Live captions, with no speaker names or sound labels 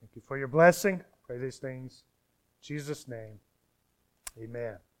Thank you for your blessing. Pray these things in Jesus' name.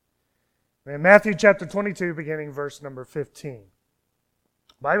 Amen. In Matthew chapter 22, beginning verse number 15.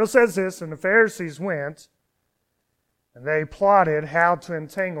 The Bible says this, and the Pharisees went, and they plotted how to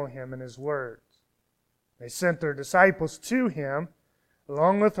entangle him in his words. They sent their disciples to him,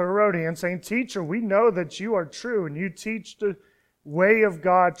 along with Herodians, saying, Teacher, we know that you are true, and you teach the way of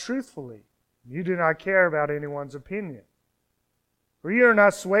God truthfully. You do not care about anyone's opinion. For you are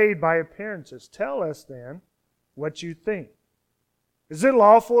not swayed by appearances. Tell us then what you think. Is it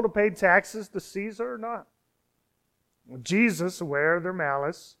lawful to pay taxes to Caesar or not? Well, Jesus, aware of their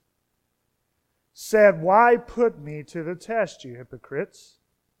malice, said, Why put me to the test, you hypocrites?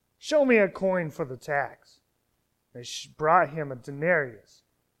 Show me a coin for the tax. They brought him a denarius.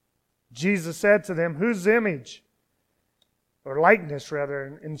 Jesus said to them, Whose image, or likeness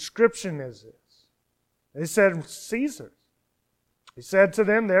rather, inscription is this? They said, Caesar's. He said to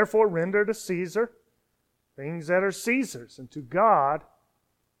them, Therefore render to Caesar things that are Caesar's, and to God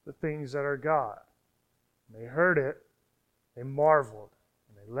the things that are God. And they heard it, they marveled,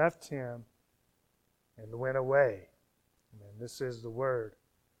 and they left him and went away. And this is the word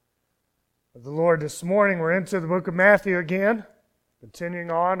of the Lord. This morning we're into the book of Matthew again,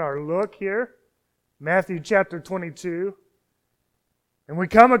 continuing on our look here. Matthew chapter 22. And we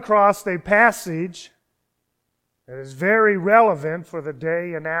come across a passage that is very relevant for the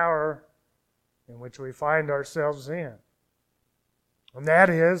day and hour in which we find ourselves in. And that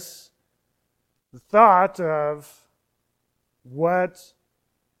is the thought of what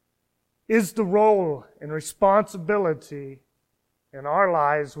is the role and responsibility in our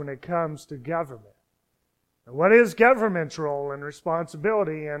lives when it comes to government. And what is government's role and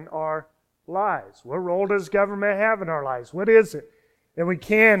responsibility in our lives? What role does government have in our lives? What is it that we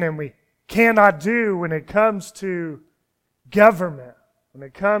can and we cannot do when it comes to government, when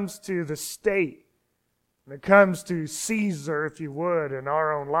it comes to the state, when it comes to Caesar, if you would, in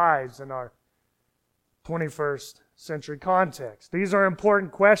our own lives, in our 21st century context? These are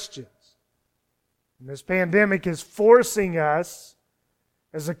important questions. And this pandemic is forcing us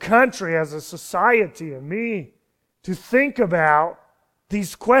as a country, as a society, and me, to think about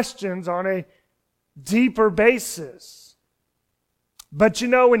these questions on a deeper basis. But you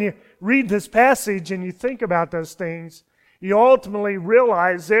know, when you read this passage and you think about those things, you ultimately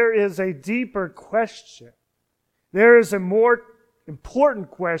realize there is a deeper question. There is a more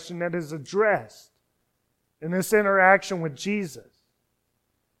important question that is addressed in this interaction with Jesus.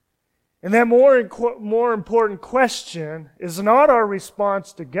 And that more important question is not our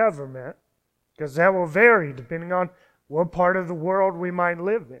response to government, because that will vary depending on what part of the world we might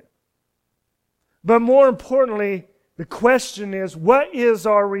live in. But more importantly, the question is, what is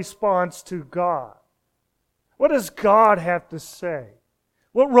our response to God? What does God have to say?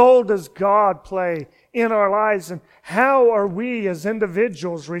 What role does God play in our lives? And how are we as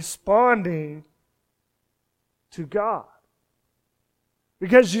individuals responding to God?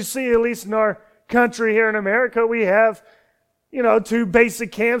 Because you see, at least in our country here in America, we have, two basic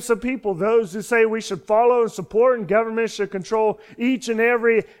camps of people. Those who say we should follow and support and government should control each and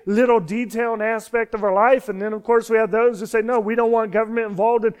every little detail and aspect of our life. And then, of course, we have those who say, no, we don't want government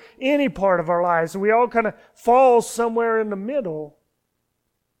involved in any part of our lives. And we all kind of fall somewhere in the middle.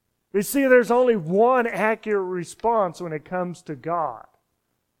 We see there's only one accurate response when it comes to God.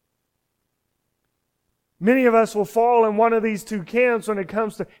 Many of us will fall in one of these two camps when it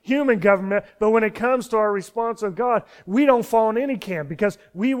comes to human government, but when it comes to our response of God, we don't fall in any camp because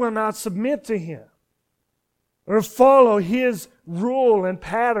we will not submit to Him or follow His rule and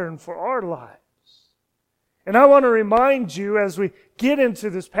pattern for our lives. And I want to remind you as we get into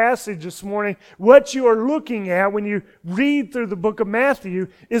this passage this morning, what you are looking at when you read through the book of Matthew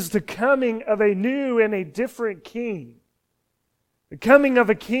is the coming of a new and a different king. The coming of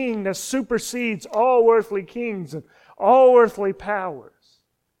a king that supersedes all earthly kings and all earthly powers.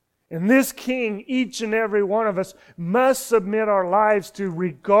 And this king, each and every one of us must submit our lives to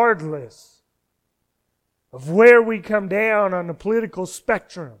regardless of where we come down on the political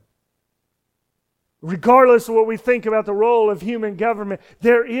spectrum. Regardless of what we think about the role of human government,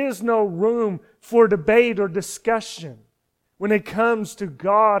 there is no room for debate or discussion when it comes to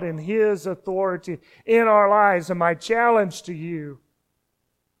God and His authority in our lives. And my challenge to you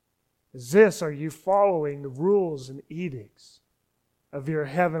is this: are you following the rules and edicts of your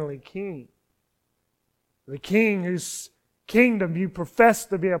heavenly King? The King whose kingdom you profess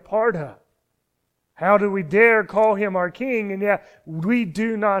to be a part of. How do we dare call Him our King, and yet we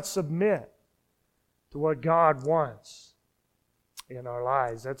do not submit to what God wants in our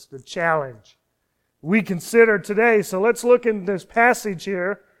lives? That's the challenge we consider today. So let's look in this passage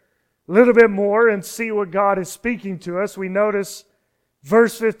here a little bit more and see what God is speaking to us, we notice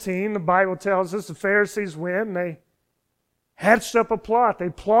verse 15, the Bible tells us the Pharisees went and they hatched up a plot. They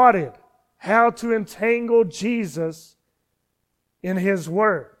plotted how to entangle Jesus in His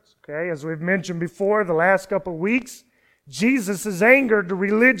words. Okay, as we've mentioned before the last couple of weeks, Jesus has angered the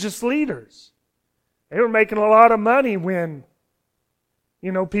religious leaders. They were making a lot of money when,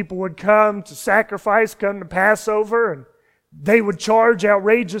 people would come to sacrifice, come to Passover, and they would charge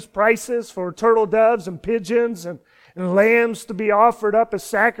outrageous prices for turtle doves and pigeons and lambs to be offered up as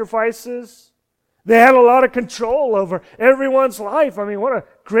sacrifices. They had a lot of control over everyone's life. I mean, what a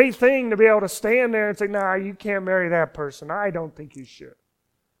great thing to be able to stand there and say, nah, you can't marry that person. I don't think you should.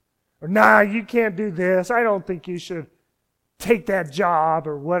 Or, nah, you can't do this. I don't think you should take that job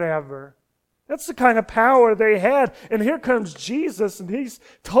or whatever. That's the kind of power they had. And here comes Jesus, and He's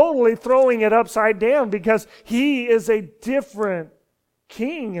totally throwing it upside down because He is a different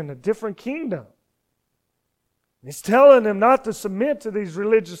king in a different kingdom. He's telling them not to submit to these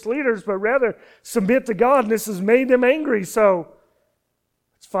religious leaders, but rather submit to God. And this has made them angry. So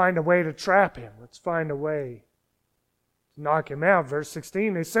let's find a way to trap Him. Let's find a way to knock Him out. Verse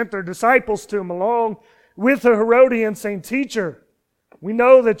 16, they sent their disciples to Him along with the Herodians, saying, Teacher, we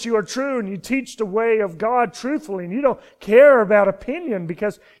know that you are true and you teach the way of God truthfully, and you don't care about opinion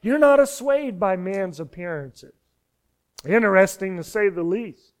because you're not swayed by man's appearances. Interesting to say the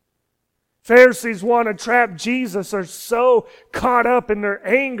least. Pharisees want to trap Jesus, are so caught up in their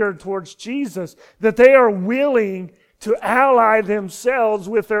anger towards Jesus that they are willing to ally themselves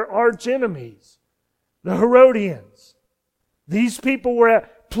with their arch enemies, the Herodians. These people were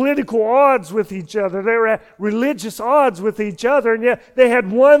at political odds with each other. They were at religious odds with each other, and yet they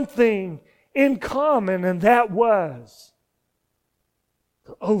had one thing in common, and that was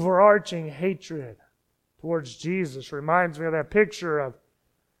the overarching hatred towards Jesus. Reminds me of that picture of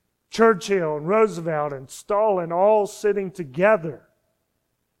Churchill and Roosevelt and Stalin all sitting together.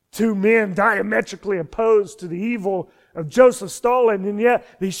 Two men diametrically opposed to the evil of Joseph Stalin, and yet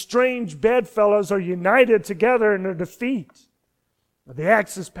these strange bedfellows are united together in their defeat of the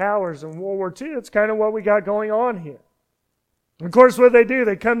Axis powers in World War II. It's kind of what we got going on here. And of course, what do?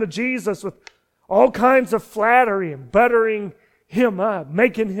 They come to Jesus with all kinds of flattery and buttering Him up,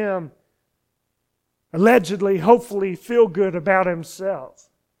 making Him allegedly, hopefully, feel good about Himself.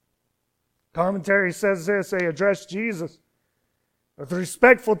 Commentary says this, they address Jesus with a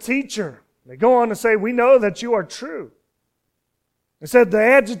respectful teacher. They go on to say, we know that you are true. They said the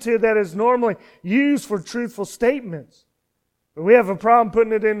adjective that is normally used for truthful statements. But we have a problem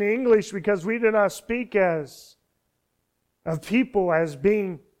putting it in the English because we do not speak of people as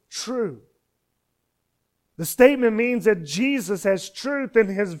being true. The statement means that Jesus has truth in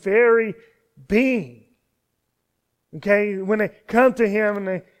His very being. Okay, when they come to Him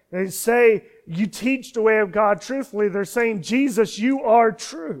and they say, you teach the way of God truthfully, they're saying, Jesus, you are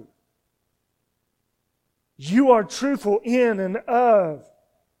true. You are truthful in and of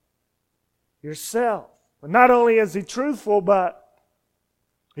yourself. But not only is He truthful, but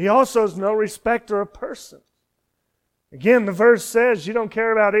He also is no respecter of persons. Again, the verse says you don't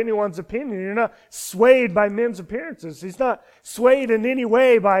care about anyone's opinion. You're not swayed by men's appearances. He's not swayed in any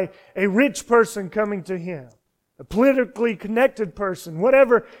way by a rich person coming to Him, a politically connected person,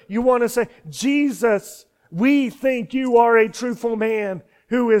 whatever you want to say. Jesus, we think you are a truthful man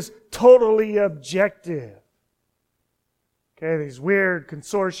who is totally objective. Okay, these weird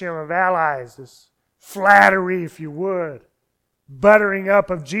consortium of allies, this flattery, if you would, buttering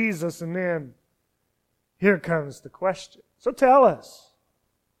up of Jesus, and then here comes the question. So tell us,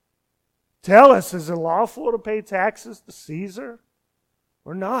 is it lawful to pay taxes to Caesar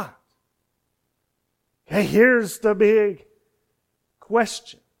or not? Okay, here's the big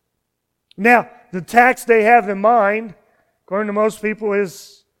question. Now, the tax they have in mind, according to most people,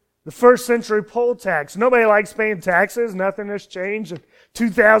 is the first century poll tax. Nobody likes paying taxes. Nothing has changed in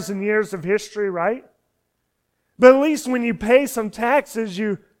 2,000 years of history, right? But at least when you pay some taxes,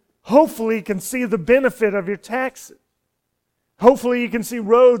 you hopefully can see the benefit of your taxes. Hopefully you can see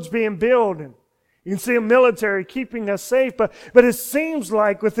roads being built, and you can see a military keeping us safe. But it seems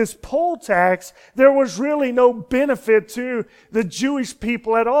like with this poll tax, there was really no benefit to the Jewish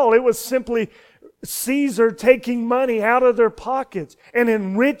people at all. It was simply Caesar taking money out of their pockets and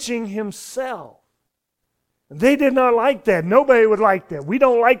enriching himself. They did not like that. Nobody would like that. We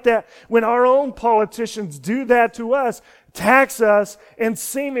don't like that when our own politicians do that to us, tax us, and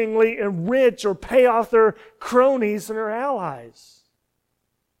seemingly enrich or pay off their cronies and their allies.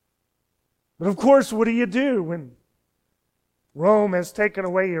 But of course, what do you do when Rome has taken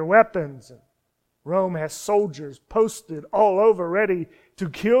away your weapons and Rome has soldiers posted all over ready to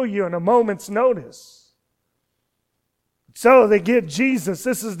kill you in a moment's notice. So they get Jesus.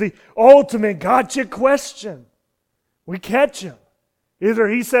 This is the ultimate gotcha question. We catch him. Either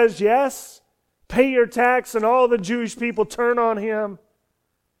he says yes, pay your tax, and all the Jewish people turn on him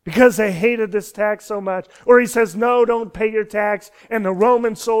because they hated this tax so much. Or he says, no, don't pay your tax. And the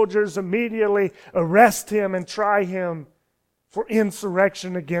Roman soldiers immediately arrest him and try him for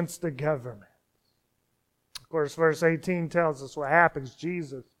insurrection against the government. Of course, verse 18 tells us what happens.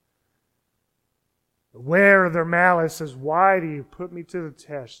 Jesus, aware of their malice, says, why do you put me to the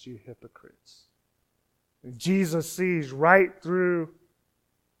test, you hypocrites? And Jesus sees right through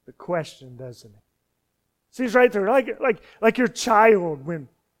the question, doesn't he? Sees right through, like your child when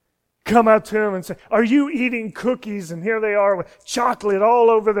come up to him and say, are you eating cookies? And here they are with chocolate all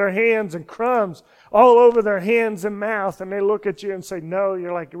over their hands and crumbs all over their hands and mouth. And they look at you and say, no.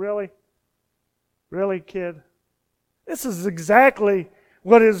 You're like, really? Really, kid? This is exactly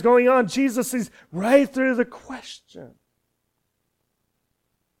what is going on. Jesus sees right through the question.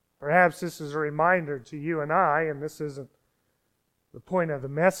 Perhaps this is a reminder to you and I, and this isn't the point of the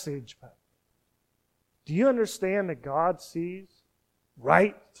message, but do you understand that God sees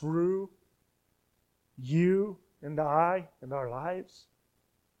right through you and I and our lives?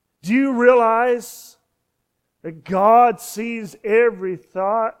 Do you realize that God sees every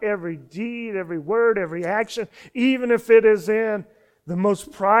thought, every deed, every word, every action, even if it is in the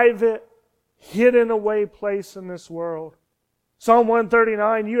most private, hidden away place in this world? Psalm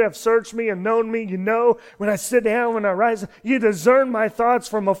 139, you have searched me and known me. You know when I sit down, when I rise. You discern my thoughts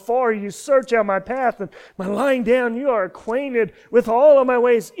from afar. You search out my path and my lying down. You are acquainted with all of my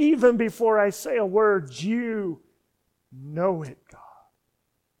ways. Even before I say a word, you know it, God.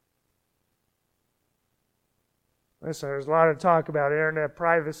 Listen, there's a lot of talk about internet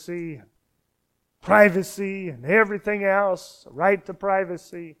privacy and everything else, right to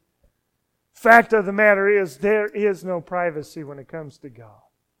privacy. Fact of the matter is, there is no privacy when it comes to God.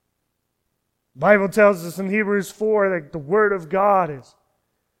 The Bible tells us in Hebrews 4 that the Word of God is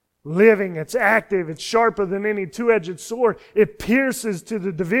living, it's active, it's sharper than any two-edged sword. It pierces to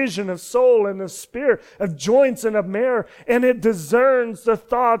the division of soul and of spirit, of joints and of marrow, and it discerns the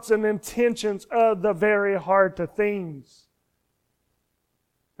thoughts and intentions of the very heart of things.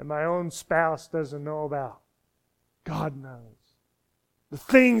 And my own spouse doesn't know about. God knows. The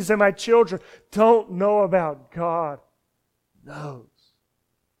things that my children don't know about, God knows.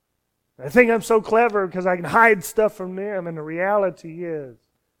 I think I'm so clever because I can hide stuff from them, and the reality is,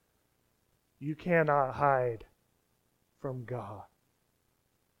 you cannot hide from God.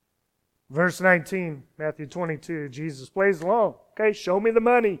 Verse 19, Matthew 22, Jesus plays along. Okay, show me the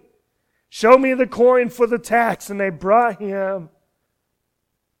money. Show me the coin for the tax. And they brought him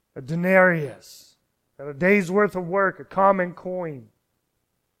a denarius, a day's worth of work, a common coin.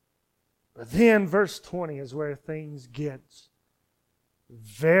 But then verse 20 is where things get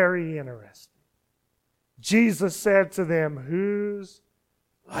very interesting. Jesus said to them, whose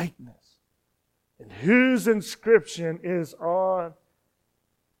likeness and whose inscription is on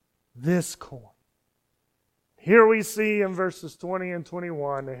this coin? Here we see in verses 20 and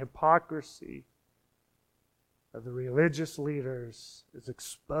 21 the hypocrisy of the religious leaders is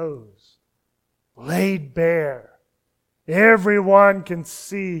exposed, laid bare. Everyone can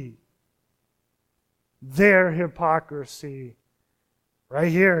see their hypocrisy.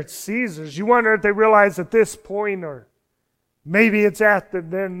 Right here at Caesar's. You wonder if they realize at this point, or maybe it's at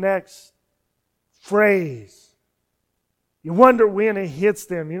their next phrase. You wonder when it hits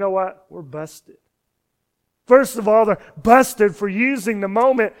them. You know what? We're busted. First of all, they're busted for using the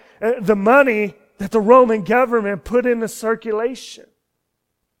money that the Roman government put into circulation.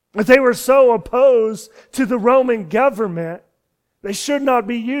 But they were so opposed to the Roman government, they should not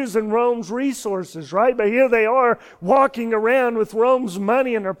be using Rome's resources, right? But here they are walking around with Rome's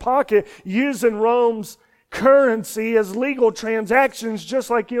money in their pocket, using Rome's currency as legal transactions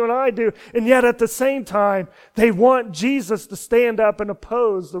just like you and I do. And yet at the same time, they want Jesus to stand up and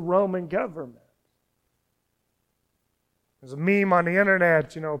oppose the Roman government. There's a meme on the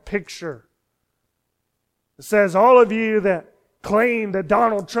internet, a picture. It says, all of you that claim that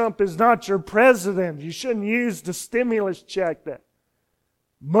Donald Trump is not your president, you shouldn't use the stimulus check that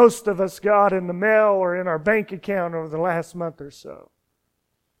most of us got in the mail or in our bank account over the last month or so.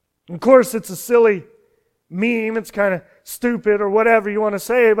 Of course, it's a silly meme. It's kind of stupid or whatever you want to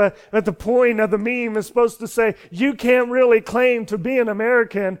say, but the point of the meme is supposed to say, you can't really claim to be an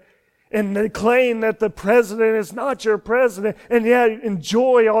American and claim that the president is not your president and yet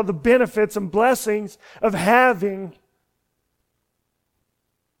enjoy all the benefits and blessings of having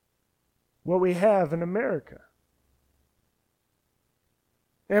what we have in America.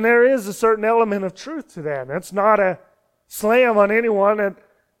 And there is a certain element of truth to that. That's not a slam on anyone that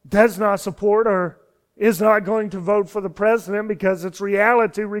does not support or is not going to vote for the president, because it's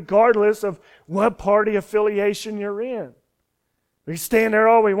reality regardless of what party affiliation you're in. We stand there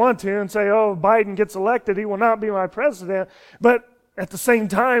all we want to and say, oh, if Biden gets elected, he will not be my president. But at the same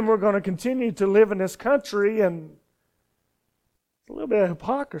time, we're going to continue to live in this country, and a little bit of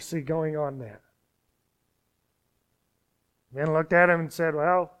hypocrisy going on there. Men looked at him and said,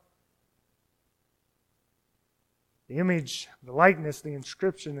 well, the image, the likeness, the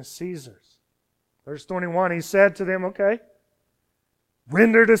inscription is Caesar's. Verse 21, he said to them, okay,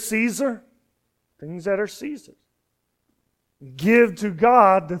 render to Caesar things that are Caesar's. Give to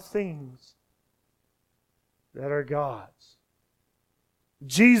God the things that are God's.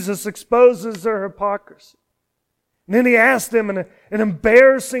 Jesus exposes their hypocrisy. And then he asked them an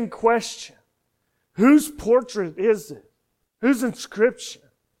embarrassing question. Whose portrait is it? Whose inscription?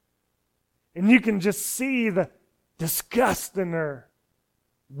 And you can just see the disgust in their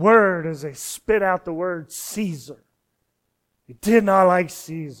word as they spit out the word Caesar. He did not like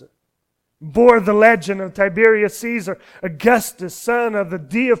Caesar. Bore the legend of Tiberius Caesar, Augustus, son of the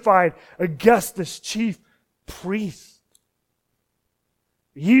deified Augustus, chief priest.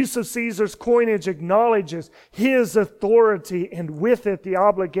 The use of Caesar's coinage acknowledges his authority, and with it the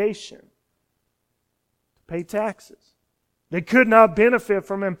obligation to pay taxes. They could not benefit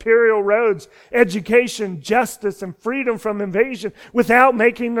from imperial roads, education, justice, and freedom from invasion without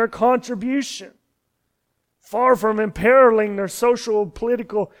making their contribution. Far from imperiling their social and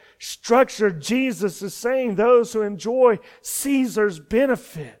political structure, Jesus is saying those who enjoy Caesar's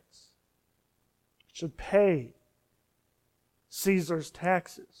benefits should pay Caesar's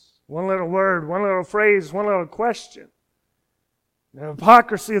taxes. One little word, one little phrase, one little question. The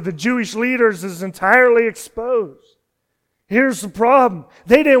hypocrisy of the Jewish leaders is entirely exposed. Here's the problem.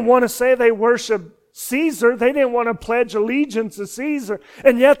 They didn't want to say they worship Caesar. They didn't want to pledge allegiance to Caesar.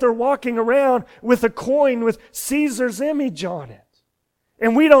 And yet they're walking around with a coin with Caesar's image on it.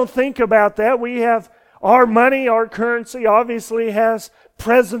 And we don't think about that. We have our money, our currency obviously has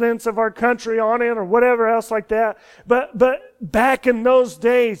presidents of our country on it or whatever else like that. But back in those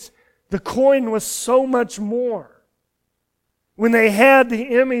days, the coin was so much more. When they had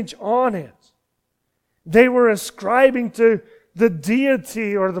the image on it, they were ascribing to the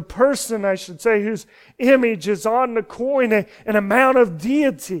deity, or the person, I should say, whose image is on the coin, an amount of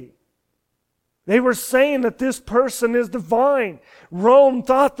deity. They were saying that this person is divine. Rome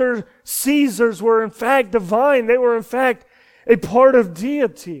thought their Caesars were in fact divine. They were in fact a part of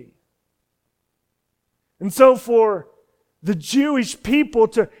deity. And so for the Jewish people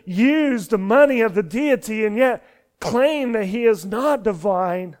to use the money of the deity and yet claim that he is not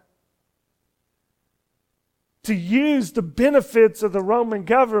divine, to use the benefits of the Roman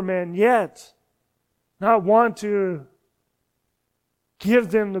government, yet not want to give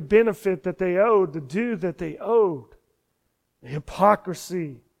them the benefit that they owed, the due that they owed. The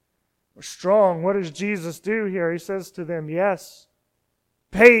hypocrisy was strong. What does Jesus do here? He says to them, yes,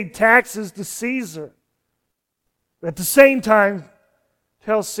 pay taxes to Caesar. But at the same time,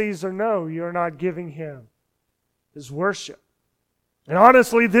 tell Caesar, no, you're not giving him his worship. And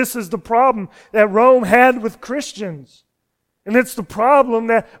honestly, this is the problem that Rome had with Christians. And it's the problem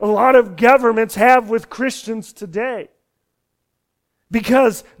that a lot of governments have with Christians today.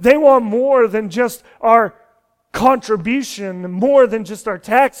 Because they want more than just our contribution, more than just our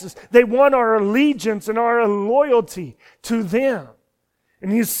taxes. They want our allegiance and our loyalty to them.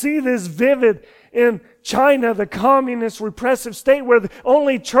 And you see this vivid in China, the communist repressive state where the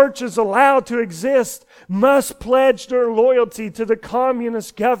only churches allowed to exist must pledge their loyalty to the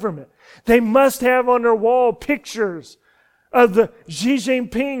communist government. They must have on their wall pictures of the Xi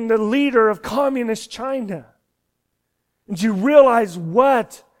Jinping, the leader of communist China. And you realize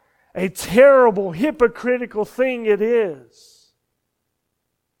what a terrible, hypocritical thing it is.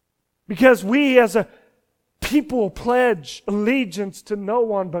 Because we as a people pledge allegiance to no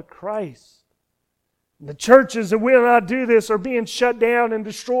one but Christ. The churches that will not do this are being shut down and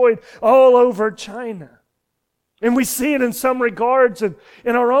destroyed all over China. And we see it in some regards in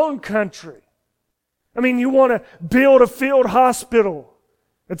our own country. I mean, you want to build a field hospital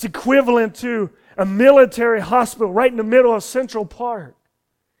that's equivalent to a military hospital right in the middle of Central Park.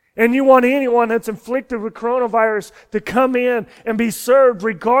 And you want anyone that's inflicted with coronavirus to come in and be served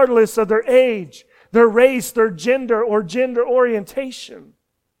regardless of their age, their race, their gender, or gender orientation.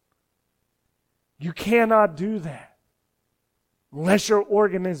 You cannot do that unless your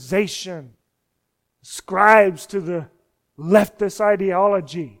organization ascribes to the leftist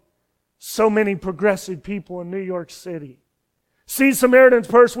ideology. So many progressive people in New York City. See Samaritan's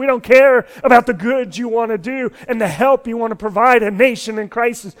Purse, we don't care about the good you want to do and the help you want to provide a nation in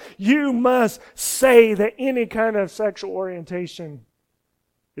crisis. You must say that any kind of sexual orientation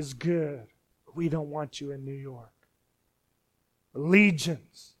is good. We don't want you in New York.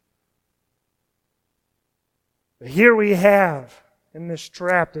 Legions. But here we have in this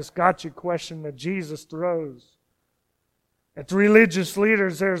trap, this gotcha question that Jesus throws. At the religious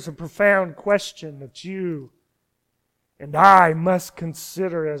leaders, there's a profound question that you and I must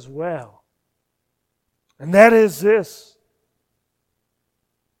consider as well. And that is this.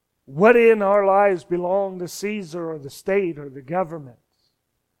 What in our lives belong to Caesar or the state or the government?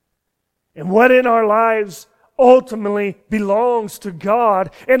 And what in our lives ultimately belongs to God?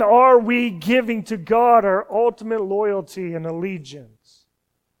 And are we giving to God our ultimate loyalty and allegiance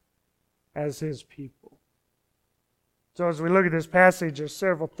as His people? So as we look at this passage, there's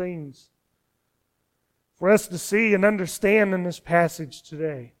several things for us to see and understand in this passage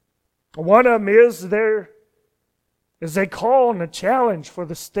today. One of them is there is a call and a challenge for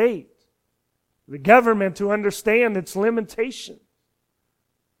the state, the government, to understand its limitations.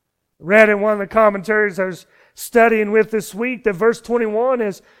 I read in one of the commentaries I was studying with this week that verse 21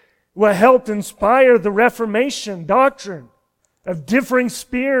 is what helped inspire the Reformation doctrine of differing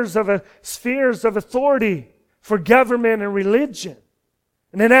spheres of authority for government and religion.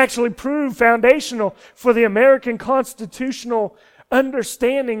 And it actually proved foundational for the American constitutional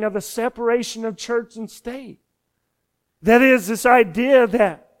understanding of a separation of church and state. That is, this idea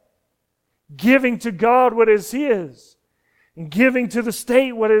that giving to God what is His and giving to the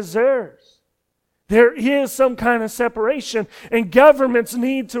state what is theirs. There is some kind of separation, and governments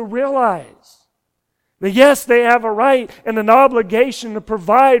need to realize that yes, they have a right and an obligation to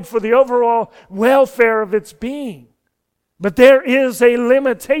provide for the overall welfare of its being. But there is a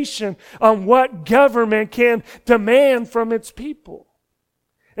limitation on what government can demand from its people.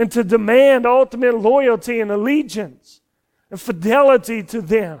 And to demand ultimate loyalty and allegiance and fidelity to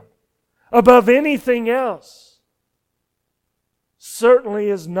them above anything else certainly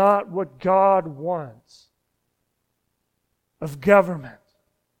is not what God wants of government.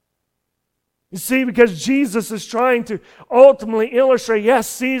 You see, because Jesus is trying to ultimately illustrate, yes,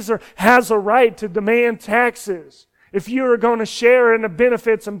 Caesar has a right to demand taxes if you are going to share in the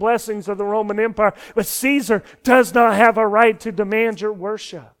benefits and blessings of the Roman Empire. But Caesar does not have a right to demand your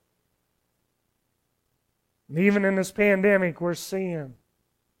worship. And even in this pandemic, we're seeing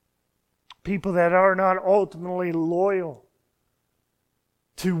people that are not ultimately loyal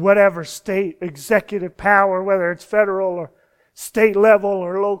to whatever state executive power, whether it's federal or state level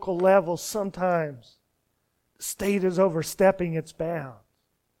or local level. Sometimes the state is overstepping its bounds.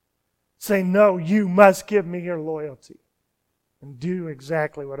 Say, no, you must give me your loyalty and do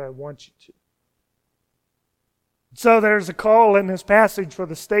exactly what I want you to. So there's a call in this passage for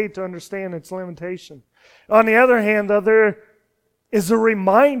the state to understand its limitation. On the other hand, though, there is a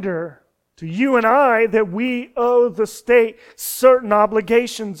reminder to you and I that we owe the state certain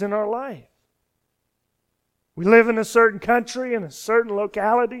obligations in our life. We live in a certain country, in a certain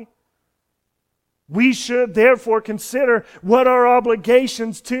locality. We should therefore consider what our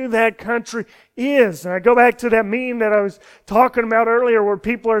obligations to that country is. And I go back to that meme that I was talking about earlier where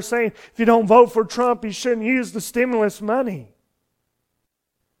people are saying, if you don't vote for Trump, you shouldn't use the stimulus money.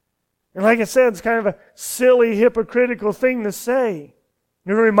 And like I said, it's kind of a silly, hypocritical thing to say.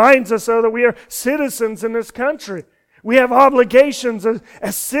 It reminds us, though, that we are citizens in this country. We have obligations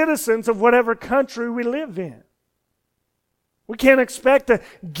as citizens of whatever country we live in. We can't expect to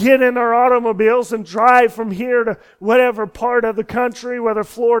get in our automobiles and drive from here to whatever part of the country, whether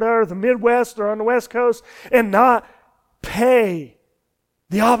Florida or the Midwest or on the West Coast, and not pay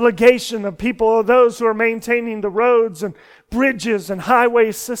the obligation of people, of those who are maintaining the roads and bridges and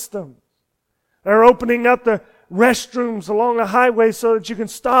highway systems. They're opening up the restrooms along the highway so that you can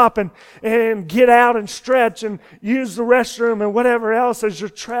stop and get out and stretch and use the restroom and whatever else as you're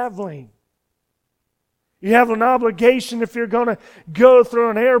traveling. You have an obligation if you're going to go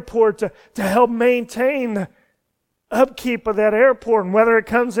through an airport to help maintain the upkeep of that airport. And whether it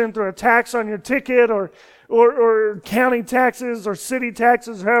comes in through a tax on your ticket or county taxes or city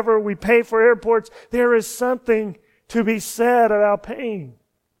taxes, however we pay for airports, there is something to be said about paying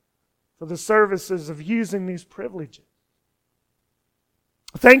for the services of using these privileges.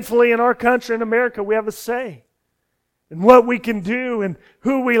 Thankfully, in our country, in America, we have a say and what we can do and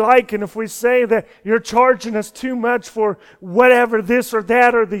who we like. And if we say that you're charging us too much for whatever this or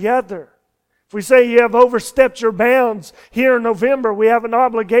that or the other, if we say you have overstepped your bounds here in November, we have an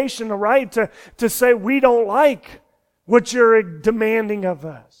obligation, a right to say we don't like what you're demanding of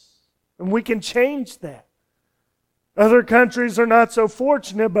us. And we can change that. Other countries are not so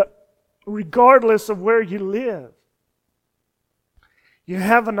fortunate, but regardless of where you live, you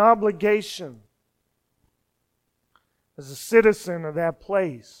have an obligation as a citizen of that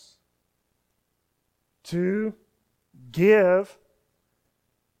place to give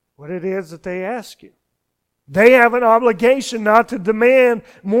what it is that they ask you. They have an obligation not to demand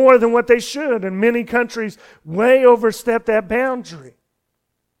more than what they should, and many countries way overstep that boundary.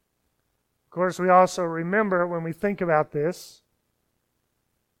 Of course, we also remember when we think about this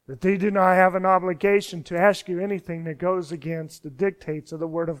that they do not have an obligation to ask you anything that goes against the dictates of the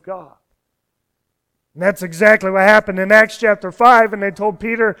Word of God. And that's exactly what happened in Acts chapter 5. And they told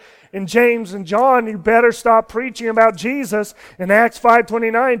Peter and James and John, you better stop preaching about Jesus. In Acts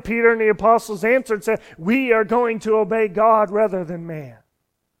 5:29, Peter and the apostles answered and said, we are going to obey God rather than man.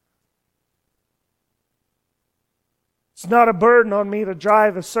 It's not a burden on me to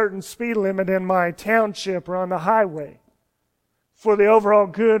drive a certain speed limit in my township or on the highway for the overall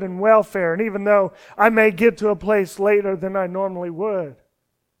good and welfare. And even though I may get to a place later than I normally would,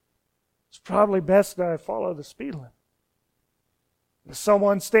 it's probably best that I follow the speed limit. If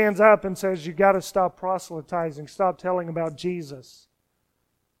someone stands up and says, you got to stop proselytizing, stop telling about Jesus,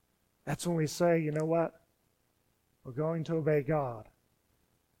 that's when we say, you know what? We're going to obey God.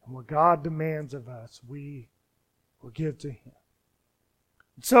 And what God demands of us, we will give to Him.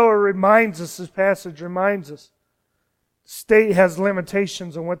 And so it reminds us, this passage reminds us, the state has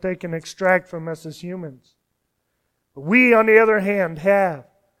limitations on what they can extract from us as humans. But we, on the other hand, have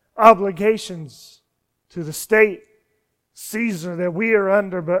obligations to the state, Caesar, that we are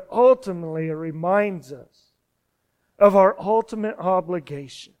under, but ultimately it reminds us of our ultimate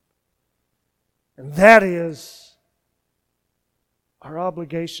obligation. And that is our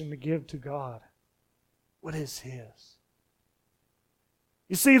obligation to give to God what is His.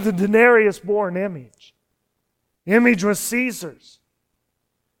 You see, the denarius bore an image. The image was Caesar's.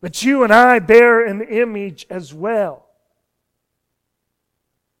 But you and I bear an image as well.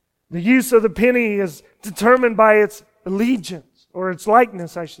 The use of the penny is determined by its allegiance, or its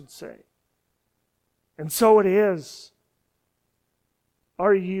likeness, I should say. And so it is.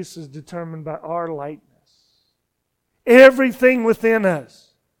 Our use is determined by our likeness. Everything within us,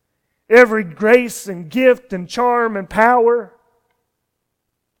 every grace and gift and charm and power,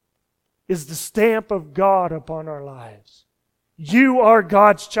 is the stamp of God upon our lives. You are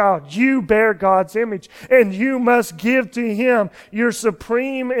God's child. You bear God's image. And you must give to Him your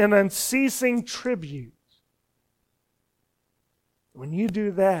supreme and unceasing tribute. When you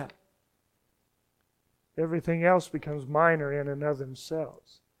do that, everything else becomes minor in and of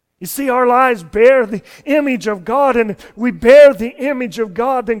themselves. You see, our lives bear the image of God, and if we bear the image of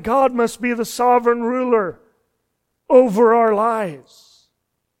God, then God must be the sovereign ruler over our lives.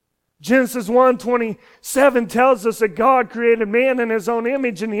 Genesis 1:27 tells us that God created man in His own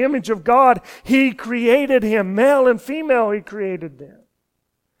image. In the image of God, He created him. Male and female, He created them.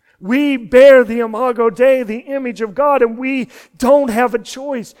 We bear the imago Dei, the image of God, and we don't have a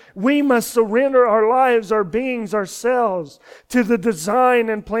choice. We must surrender our lives, our beings, ourselves to the design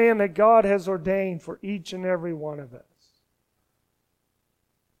and plan that God has ordained for each and every one of us.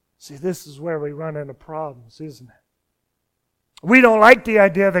 See, this is where we run into problems, isn't it? We don't like the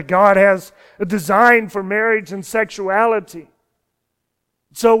idea that God has a design for marriage and sexuality.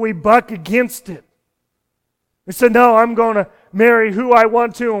 So we buck against it. We say, no, I'm going to marry who I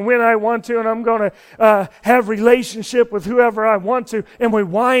want to and when I want to, and I'm going to have relationship with whoever I want to. And we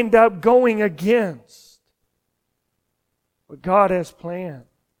wind up going against what God has planned.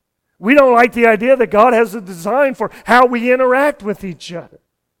 We don't like the idea that God has a design for how we interact with each other.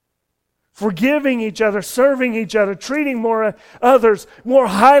 Forgiving each other, serving each other, treating others more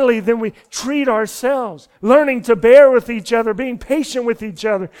highly than we treat ourselves. Learning to bear with each other, being patient with each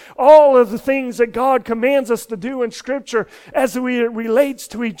other. All of the things that God commands us to do in Scripture as it relates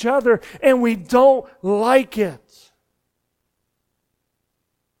to each other, and we don't like it.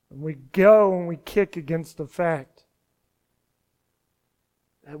 And we go and we kick against the fact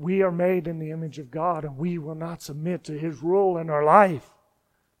that we are made in the image of God, and we will not submit to His rule in our life.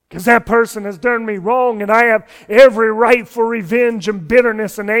 Because that person has done me wrong, and I have every right for revenge and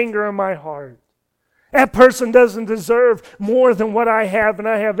bitterness and anger in my heart. That person doesn't deserve more than what I have, and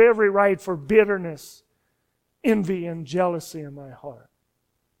I have every right for bitterness, envy, and jealousy in my heart.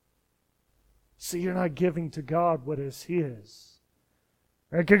 See, you're not giving to God what is His.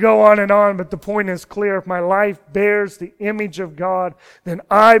 I could go on, but the point is clear. If my life bears the image of God, then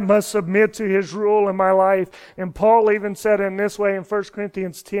I must submit to His rule in my life. And Paul even said in this way in 1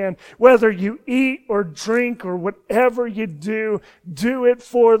 Corinthians 10, whether you eat or drink or whatever you do, do it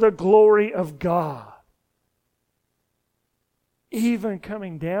for the glory of God. even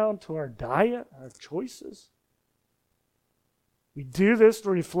coming down to our diet, our choices. We do this to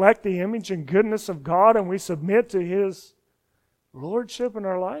reflect the image and goodness of God, and we submit to His lordship in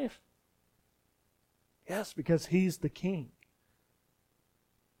our life. Yes, because He's the King.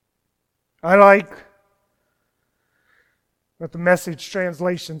 I like what the Message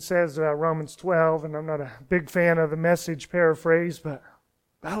translation says about Romans 12, and I'm not a big fan of the Message paraphrase, but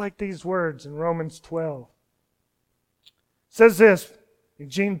I like these words in Romans 12. It says this,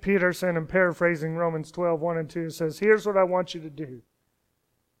 Eugene Peterson, in paraphrasing Romans 12, 1 and 2, says, here's what I want you to do.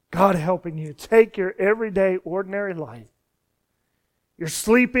 God helping you. Take your everyday, ordinary life. You're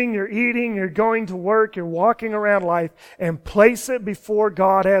sleeping, you're eating, you're going to work, you're walking around life, and place it before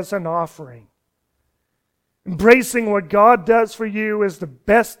God as an offering. Embracing what God does for you is the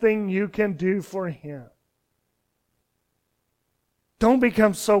best thing you can do for Him. Don't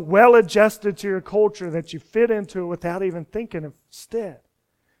become so well adjusted to your culture that you fit into it without even thinking. Instead,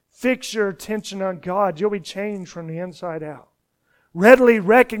 fix your attention on God. You'll be changed from the inside out. Readily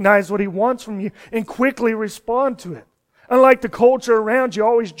recognize what He wants from you and quickly respond to it. Unlike the culture around you,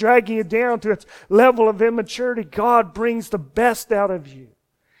 always dragging you down to its level of immaturity, God brings the best out of you.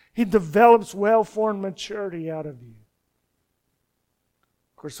 He develops well-formed maturity out of you.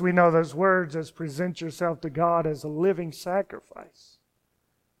 Of course, we know those words as present yourself to God as a living sacrifice.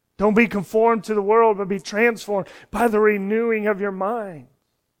 Don't be conformed to the world, but be transformed by the renewing of your mind.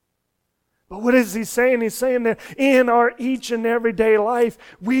 But what is He saying? He's saying that in our each and everyday life,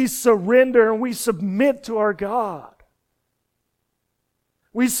 we surrender and we submit to our God.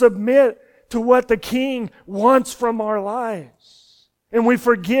 We submit to what the King wants from our lives. And we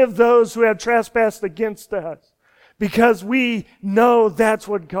forgive those who have trespassed against us because we know that's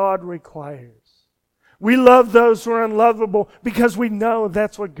what God requires. We love those who are unlovable because we know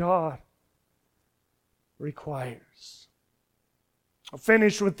that's what God requires. I'll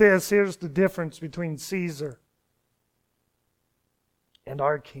finish with this. Here's the difference between Caesar and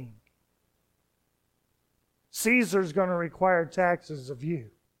our King. Caesar's going to require taxes of you.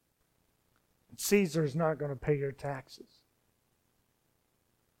 And Caesar's not going to pay your taxes.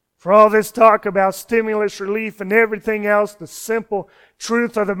 For all this talk about stimulus relief and everything else, the simple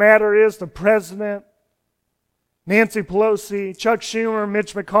truth of the matter is the President, Nancy Pelosi, Chuck Schumer,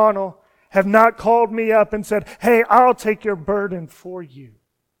 Mitch McConnell have not called me up and said, hey, I'll take your burden for you.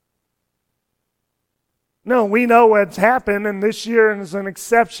 No, we know what's happened, and this year is an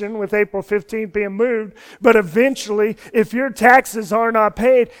exception with April 15th being moved. But eventually, if your taxes are not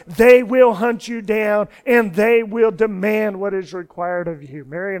paid, they will hunt you down and they will demand what is required of you.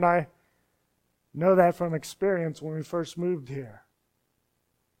 Mary and I know that from experience when we first moved here.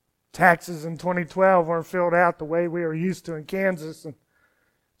 Taxes in 2012 weren't filled out the way we were used to in Kansas, and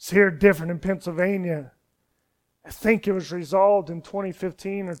it's here different in Pennsylvania. I think it was resolved in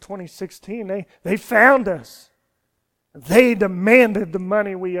 2015 or 2016. They found us. They demanded the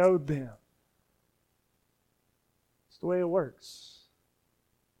money we owed them. It's the way it works.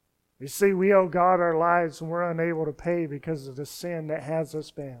 You see, we owe God our lives and we're unable to pay because of the sin that has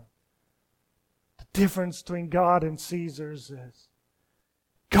us bound. The difference between God and Caesar's is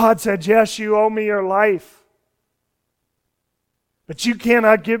God said, yes, you owe me your life. But you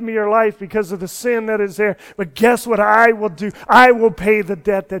cannot give me your life because of the sin that is there. But guess what I will do? I will pay the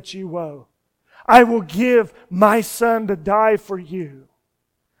debt that you owe. I will give my Son to die for you.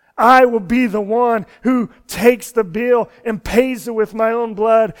 I will be the one who takes the bill and pays it with my own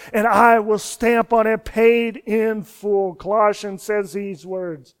blood, and I will stamp on it, paid in full. Colossians says these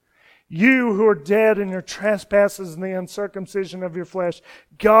words. You who are dead in your trespasses and the uncircumcision of your flesh,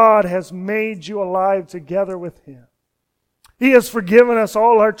 God has made you alive together with Him. He has forgiven us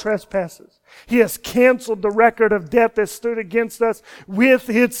all our trespasses. He has canceled the record of debt that stood against us with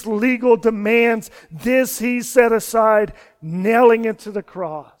its legal demands. This He set aside, nailing it to the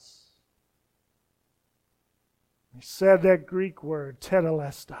cross. He said that Greek word,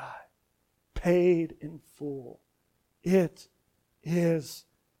 tetelestai, paid in full. It is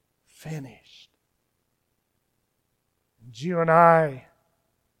finished. And you and I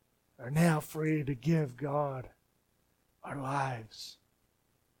are now free to give God our lives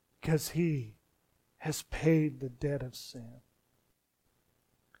because He has paid the debt of sin.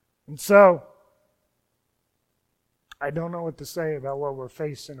 And so, I don't know what to say about what we're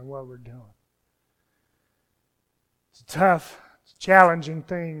facing and what we're doing. It's a tough, it's a challenging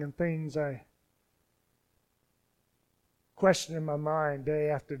thing, and things I question in my mind day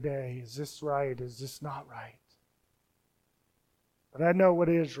after day. Is this right? Is this not right? But I know what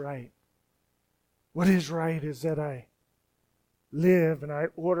is right. What is right is that I live and I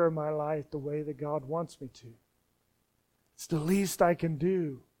order my life the way that God wants me to. It's the least I can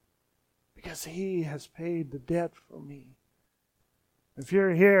do because He has paid the debt for me. If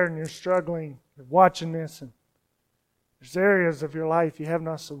you're here and you're struggling, you're watching this, and there's areas of your life you have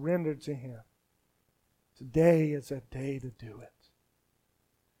not surrendered to Him, today is that day to do it.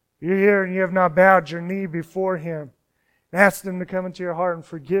 If you're here and you have not bowed your knee before Him and asked Him to come into your heart and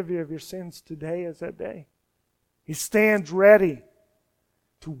forgive you of your sins, today is that day. He stands ready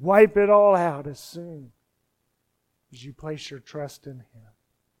to wipe it all out as soon as you place your trust in Him.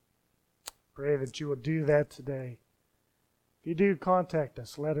 Pray that you will do that today. If you do, contact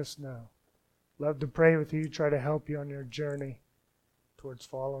us. Let us know. Love to pray with you, try to help you on your journey towards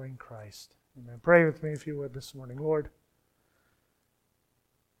following Christ. Amen. Pray with me if you would this morning. Lord,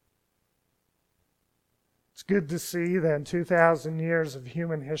 it's good to see that in 2,000 years of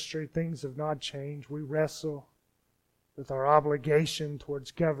human history, things have not changed. We wrestle with our obligation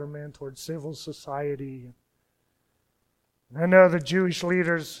towards government, towards civil society. And I know the Jewish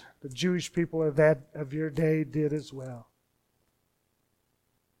leaders, the Jewish people of your day did as well.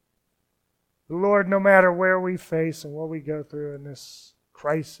 Lord, no matter where we face and what we go through in this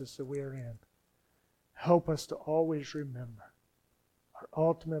crisis that we are in, help us to always remember our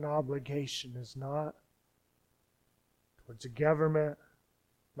ultimate obligation is not towards a government,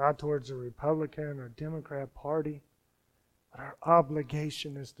 not towards a Republican or Democrat party, but our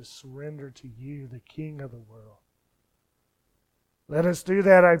obligation is to surrender to you, the King of the world. Let us do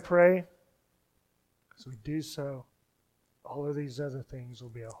that, I pray. As we do so, all of these other things will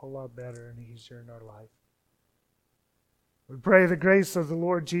be a whole lot better and easier in our life. We pray the grace of the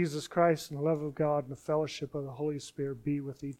Lord Jesus Christ and the love of God and the fellowship of the Holy Spirit be with each